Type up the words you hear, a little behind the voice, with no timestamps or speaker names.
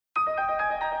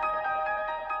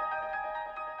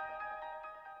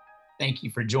Thank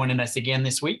you for joining us again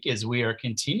this week as we are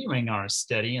continuing our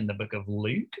study in the book of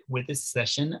Luke with this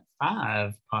session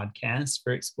 5 podcast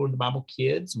for Explore the Bible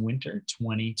Kids Winter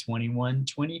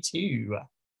 2021-22.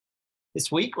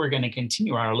 This week, we're going to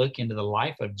continue our look into the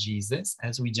life of Jesus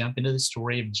as we jump into the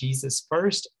story of Jesus'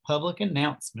 first public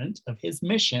announcement of his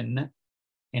mission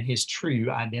and his true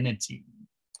identity.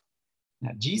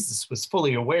 Now, Jesus was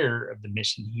fully aware of the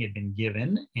mission he had been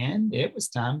given, and it was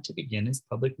time to begin his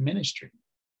public ministry.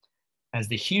 As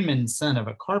the human son of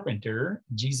a carpenter,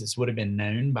 Jesus would have been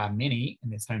known by many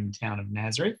in his hometown of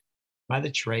Nazareth by the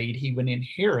trade he would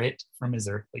inherit from his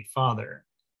earthly father.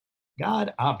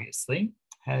 God obviously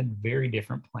had very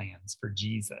different plans for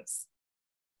Jesus.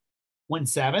 One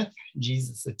Sabbath,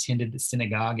 Jesus attended the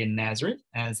synagogue in Nazareth,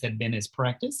 as had been his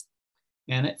practice,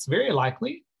 and it's very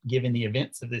likely, given the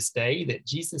events of this day, that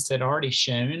Jesus had already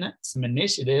shown some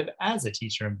initiative as a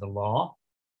teacher of the law,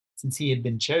 since he had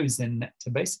been chosen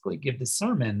to basically give the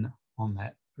sermon on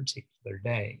that particular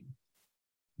day.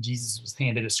 Jesus was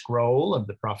handed a scroll of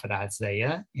the prophet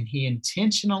Isaiah, and he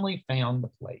intentionally found the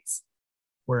place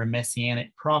where a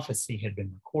messianic prophecy had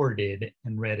been recorded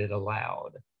and read it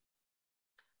aloud.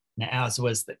 Now, as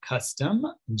was the custom,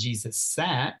 Jesus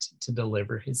sat to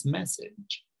deliver his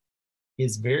message.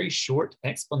 His very short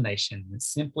explanation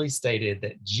simply stated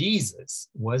that Jesus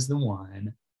was the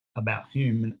one about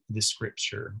whom the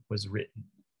scripture was written.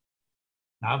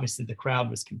 Obviously, the crowd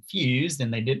was confused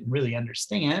and they didn't really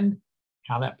understand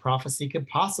how that prophecy could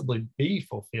possibly be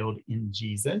fulfilled in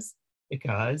Jesus,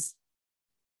 because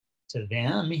to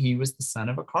them, he was the son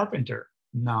of a carpenter,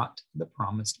 not the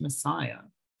promised Messiah.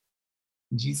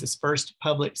 Jesus' first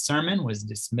public sermon was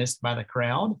dismissed by the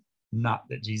crowd. Not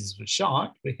that Jesus was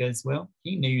shocked, because, well,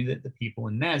 he knew that the people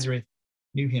in Nazareth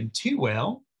knew him too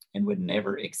well and would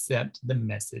never accept the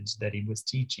message that he was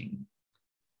teaching.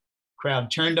 The crowd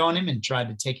turned on him and tried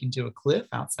to take him to a cliff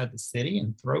outside the city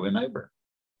and throw him over.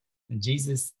 And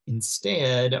Jesus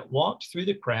instead walked through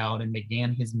the crowd and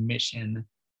began his mission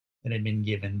that had been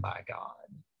given by God.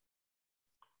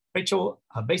 Rachel,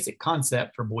 a basic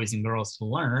concept for boys and girls to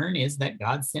learn is that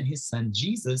God sent his son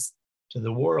Jesus to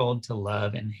the world to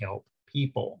love and help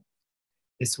people.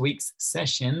 This week's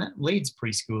session leads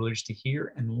preschoolers to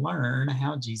hear and learn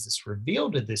how Jesus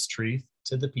revealed this truth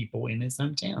to the people in his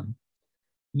hometown.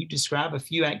 Can you describe a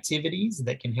few activities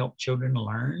that can help children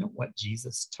learn what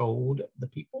Jesus told the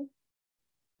people?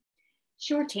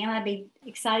 Sure, Tim, I'd be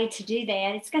excited to do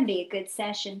that. It's going to be a good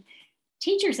session.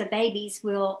 Teachers of babies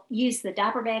will use the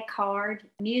diaper bag card,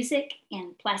 music,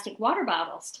 and plastic water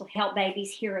bottles to help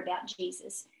babies hear about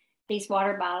Jesus. These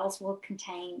water bottles will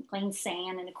contain clean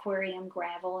sand and aquarium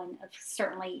gravel, and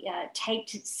certainly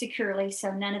taped securely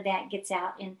so none of that gets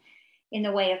out in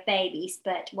the way of babies.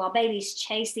 But while babies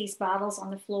chase these bottles on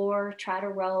the floor, try to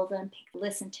roll them,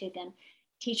 listen to them,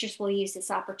 teachers will use this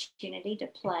opportunity to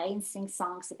play and sing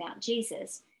songs about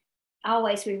Jesus.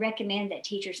 Always, we recommend that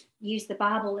teachers use the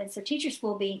Bible, and so teachers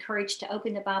will be encouraged to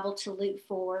open the Bible to Luke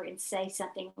 4 and say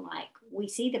something like, "We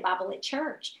see the Bible at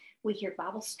church. We hear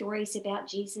Bible stories about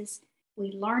Jesus.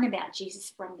 We learn about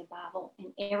Jesus from the Bible,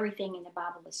 and everything in the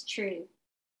Bible is true."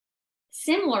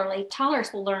 Similarly,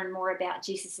 toddlers will learn more about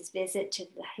Jesus' visit to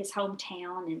his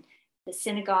hometown and the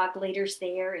synagogue leaders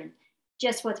there, and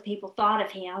just what the people thought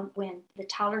of him when the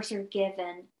toddlers are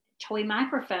given toy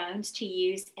microphones to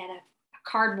use at a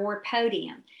cardboard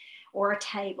podium or a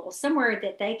table, somewhere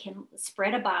that they can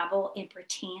spread a Bible and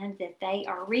pretend that they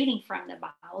are reading from the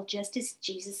Bible, just as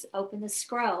Jesus opened the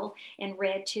scroll and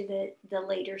read to the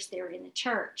leaders there in the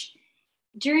church.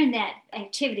 During that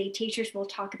activity, teachers will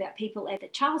talk about people at the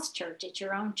child's church, at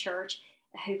your own church,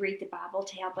 who read the Bible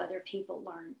to help other people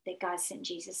learn that God sent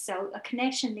Jesus. So a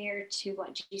connection there to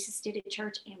what Jesus did at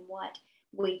church and what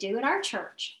we do at our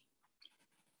church.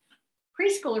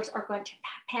 Preschoolers are going to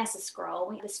pass a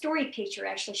scroll. The story picture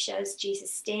actually shows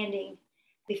Jesus standing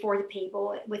before the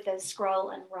people with the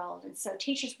scroll unrolled. And so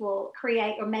teachers will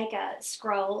create or make a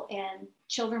scroll, and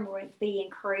children will be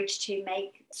encouraged to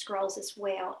make scrolls as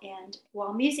well. And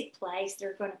while music plays,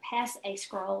 they're going to pass a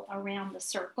scroll around the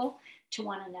circle to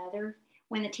one another.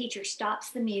 When the teacher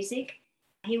stops the music,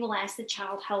 he will ask the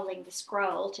child holding the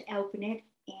scroll to open it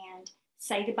and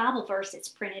say the Bible verse it's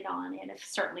printed on, and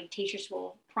certainly teachers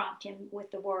will prompt him with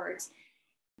the words.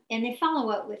 And they follow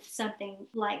up with something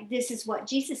like, "This is what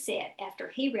Jesus said," after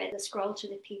he read the scroll to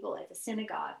the people at the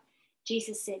synagogue.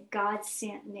 Jesus said, "God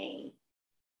sent me."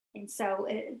 And so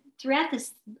throughout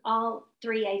all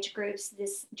three age groups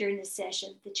during this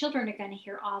session, the children are going to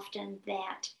hear often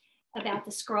that about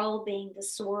the scroll being the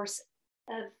source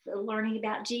of learning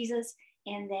about Jesus,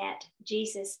 and that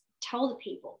Jesus told the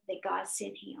people that God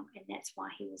sent him, and that's why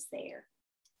he was there.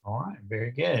 All right,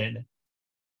 very good.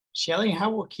 Shelley,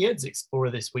 how will kids explore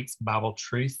this week's Bible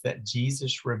truth that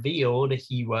Jesus revealed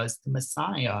he was the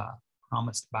Messiah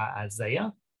promised by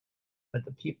Isaiah, but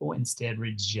the people instead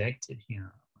rejected him?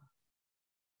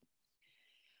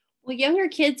 Well, younger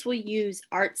kids will use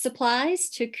art supplies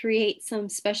to create some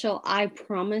special I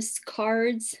promise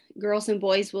cards. Girls and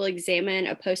boys will examine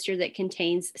a poster that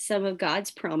contains some of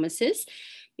God's promises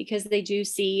because they do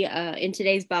see in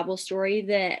today's Bible story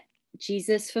that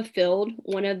Jesus fulfilled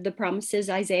one of the promises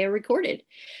Isaiah recorded.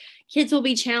 Kids will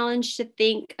be challenged to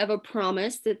think of a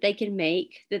promise that they can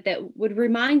make that would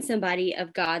remind somebody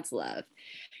of God's love.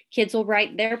 Kids will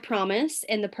write their promise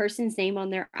and the person's name on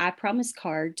their I promise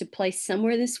card to place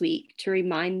somewhere this week to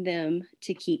remind them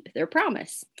to keep their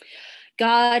promise.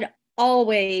 God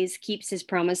always keeps his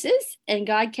promises, and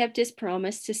God kept his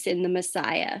promise to send the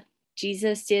Messiah.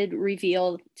 Jesus did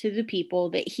reveal to the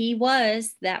people that he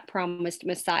was that promised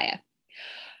Messiah.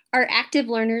 Our active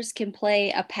learners can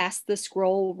play a pass the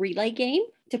scroll relay game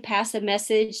to pass a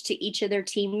message to each of their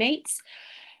teammates.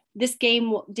 This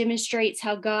game demonstrates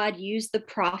how God used the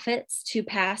prophets to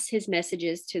pass his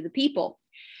messages to the people.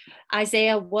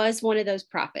 Isaiah was one of those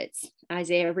prophets.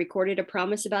 Isaiah recorded a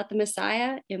promise about the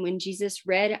Messiah, and when Jesus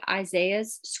read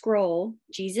Isaiah's scroll,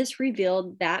 Jesus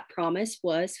revealed that promise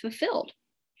was fulfilled.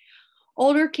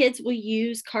 Older kids will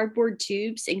use cardboard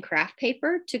tubes and craft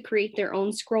paper to create their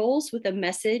own scrolls with a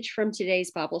message from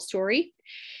today's Bible story.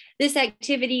 This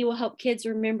activity will help kids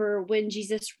remember when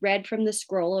Jesus read from the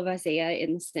scroll of Isaiah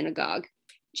in the synagogue.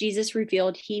 Jesus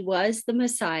revealed he was the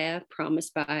Messiah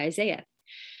promised by Isaiah.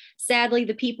 Sadly,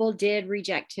 the people did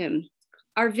reject him.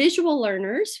 Our visual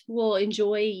learners will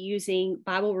enjoy using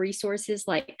Bible resources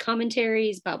like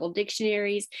commentaries, Bible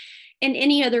dictionaries, and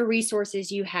any other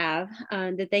resources you have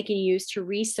that they can use to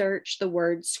research the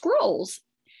word scrolls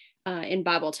in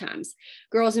Bible times.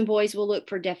 Girls and boys will look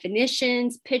for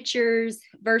definitions, pictures,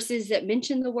 verses that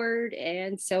mention the word,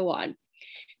 and so on.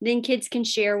 Then kids can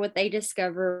share what they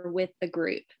discover with the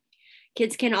group.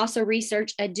 Kids can also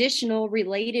research additional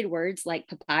related words like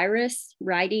papyrus,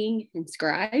 writing, and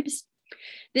scribes.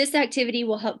 This activity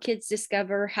will help kids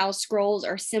discover how scrolls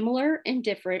are similar and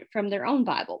different from their own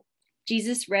Bible.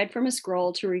 Jesus read from a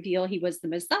scroll to reveal he was the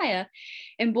Messiah,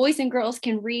 and boys and girls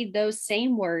can read those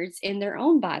same words in their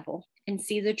own Bible and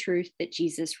see the truth that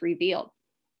Jesus revealed.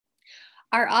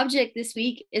 Our object this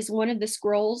week is one of the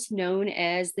scrolls known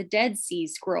as the Dead Sea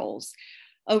Scrolls.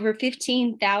 Over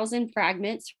 15,000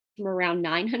 fragments from around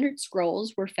 900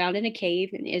 scrolls were found in a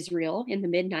cave in Israel in the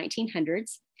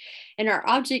mid-1900s. And our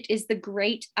object is the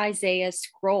Great Isaiah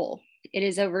Scroll. It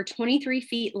is over 23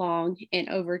 feet long and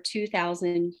over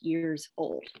 2,000 years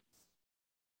old.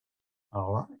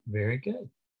 All right, very good.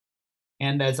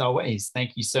 And as always,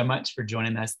 thank you so much for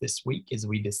joining us this week as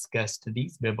we discussed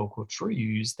these biblical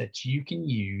truths that you can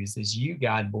use as you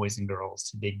guide boys and girls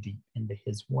to dig deep into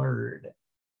his word.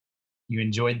 You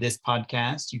enjoyed this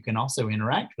podcast, you can also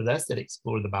interact with us at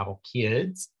Explore the Bible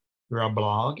Kids through our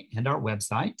blog and our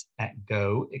website at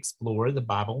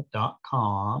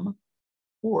goexplorethebible.com,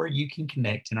 or you can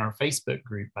connect in our Facebook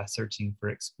group by searching for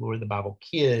Explore the Bible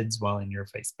Kids while in your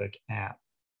Facebook app.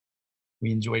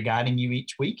 We enjoy guiding you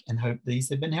each week and hope these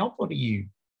have been helpful to you.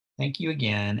 Thank you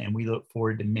again, and we look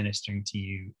forward to ministering to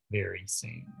you very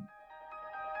soon.